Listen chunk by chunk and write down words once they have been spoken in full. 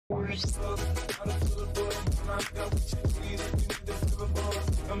Hey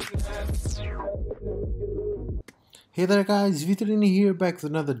there guys, Vitorini here, back with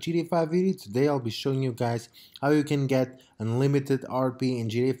another GTA 5 video. Today I'll be showing you guys how you can get unlimited RP in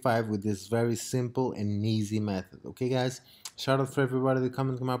GTA 5 with this very simple and easy method. Okay guys, shout out for everybody that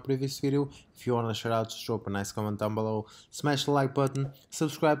commented on my previous video. If you want a shout out, just drop a nice comment down below, smash the like button,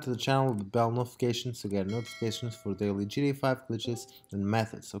 subscribe to the channel with the bell notifications to get notifications for daily GTA 5 glitches and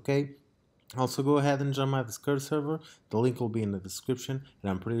methods, okay? Also, go ahead and join my Discord server. The link will be in the description, and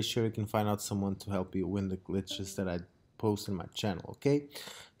I'm pretty sure you can find out someone to help you win the glitches that I post in my channel, okay?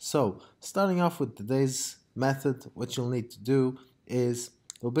 So, starting off with today's method, what you'll need to do is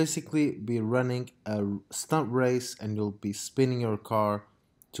you'll basically be running a stunt race and you'll be spinning your car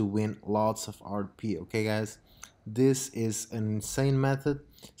to win lots of RP, okay guys? This is an insane method.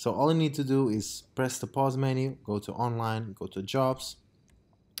 So all you need to do is press the pause menu, go to online, go to jobs,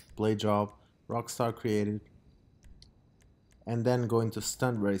 play job, Rockstar created, and then go into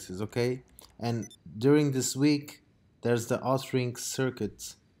stunt races, okay? And during this week there's the Outring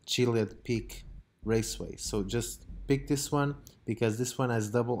Circuit Chiliad Peak Raceway, so just pick this one because this one has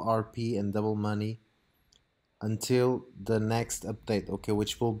double RP and double money until the next update, okay,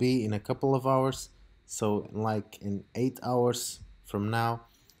 which will be in a couple of hours. So like in 8 hours from now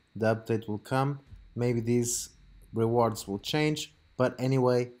the update will come. Maybe these rewards will change, but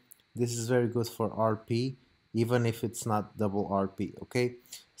anyway, this is very good for RP, even if it's not double RP, okay?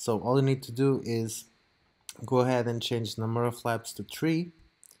 So all you need to do is go ahead and change the number of laps to 3,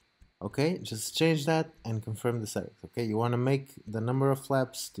 okay? Just change that and confirm the settings, okay? You want to make the number of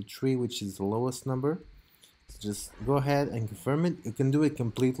laps to 3, which is the lowest number. So just go ahead and confirm it. You can do it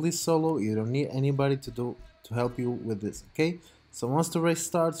completely solo. You don't need anybody to help you with this, okay? So once the race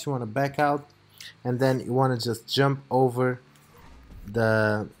starts, you want to back out, and then you want to just jump over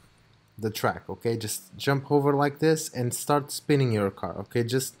the track, okay? Just jump over like this and start spinning your car, okay?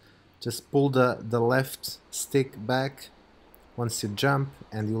 Just pull the left stick back once you jump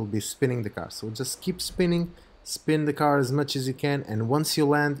and you'll be spinning the car. So just keep spinning, spin the car as much as you can, and once you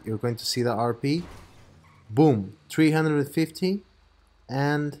land you're going to see the RP. Boom, 350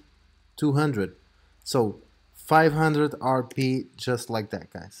 and 200, so 500 RP just like that,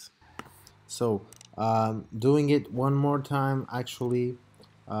 guys. So doing it one more time, actually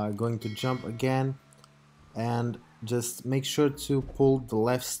going to jump again and just make sure to pull the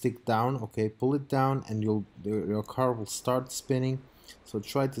left stick down, okay? Pull it down and your car will start spinning. So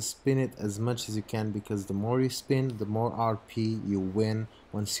try to spin it as much as you can, because the more you spin the more RP you win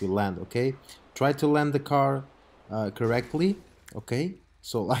once you land, okay? Try to land the car correctly, okay?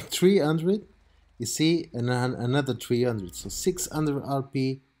 So like 300, you see, and another 300, so 600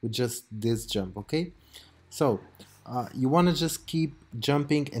 RP with just this jump, okay? So you want to just keep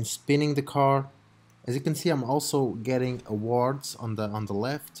jumping and spinning the car. As you can see, I'm also getting awards on the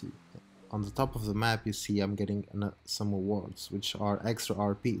left. On the top of the map you see I'm getting some awards which are extra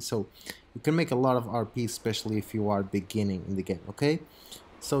RP, so you can make a lot of RP, especially if you are beginning in the game, okay?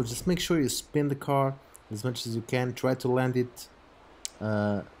 So just make sure you spin the car as much as you can. Try to land it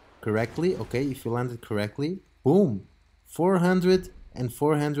correctly, okay? If you land it correctly, boom, 400 and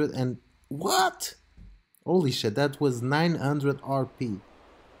 400 and what? Holy shit, that was 900 RP.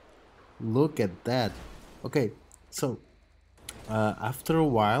 Look at that. Okay, so after a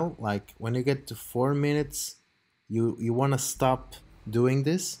while, like when you get to 4 minutes, you want to stop doing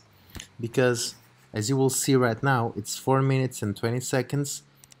this, because as you will see right now, it's 4 minutes and 20 seconds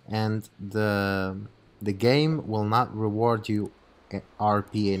and the game will not reward you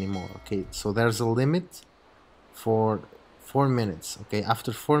RP anymore, okay? So there's a limit for 4 minutes, okay?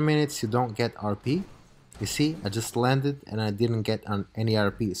 After 4 minutes you don't get RP. You see, I just landed and I didn't get on any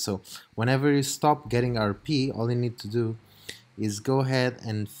RP. So whenever you stop getting RP, all you need to do is go ahead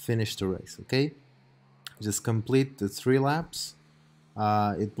and finish the race, okay? Just complete the 3 laps.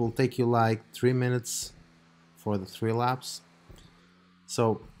 It will take you like 3 minutes for the 3 laps.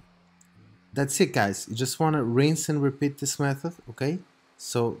 So that's it, guys. You just want to rinse and repeat this method, okay?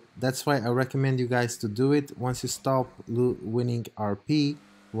 So that's why I recommend you guys to do it. Once you stop winning RP,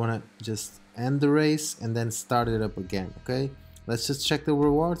 you want to just end the race and then start it up again, okay? Let's just check the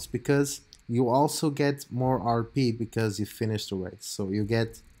rewards, because you also get more RP because you finished the race. So you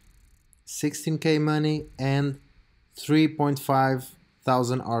get 16k money and 3.5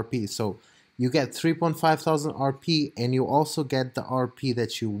 thousand RP. So you get 3.5 thousand RP, and you also get the RP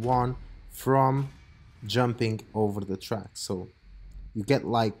that you won from jumping over the track. So you get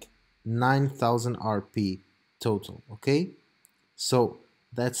like 9,000 RP total, okay? So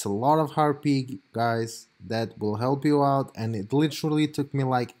That's a lot of RP, guys. That will help you out, and it literally took me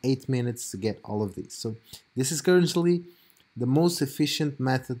like 8 minutes to get all of these. So this is currently the most efficient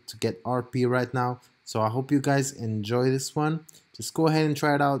method to get RP right now. So I hope you guys enjoy this one. Just go ahead and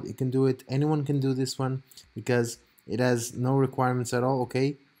try it out. You can do it. Anyone can do this one because it has no requirements at all.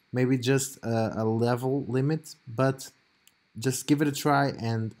 Okay, maybe just a level limit, but just give it a try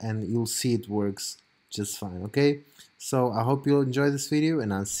and you'll see it works just fine. Okay, so I hope you'll enjoy this video,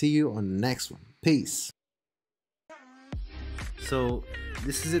 and I'll see you on the next one. Peace. So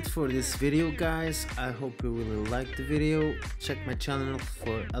this is it for this video, guys. I hope you really liked the video. Check my channel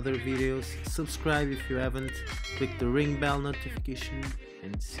for other videos, subscribe if you haven't, click the ring bell notification,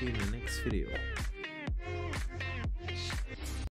 and see you in the next video.